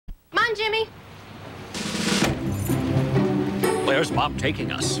on, Jimmy. Where's Mom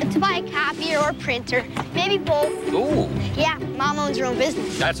taking us? To buy a copier or printer. Maybe both. Ooh, Yeah, Mom owns her own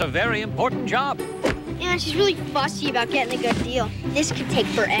business. that's a very important job. Yeah, she's really fussy about getting a good deal. This could take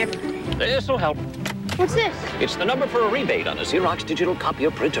forever. This'll help. What's this? It's the number for a rebate on a Xerox digital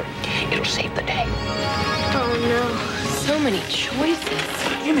copier printer. It'll save the day. Oh, no. So many choices.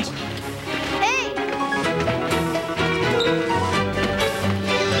 Jimmy. Hey!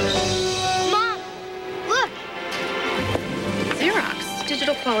 Mom, look. Xerox.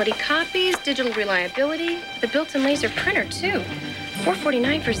 Digital quality copies, digital reliability. The built-in laser printer, too.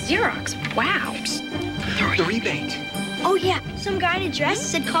 $4.49 for Xerox. Wow. The rebate. Oh, yeah. Some guy at address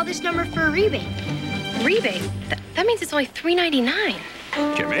said call this number for a rebate. Rebate? That means it's only $3.99.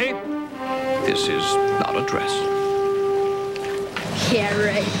 Jimmy, this is not a dress. Yeah,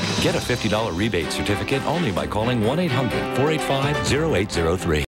 right. Get a $50 rebate certificate only by calling 1-800-485-0803.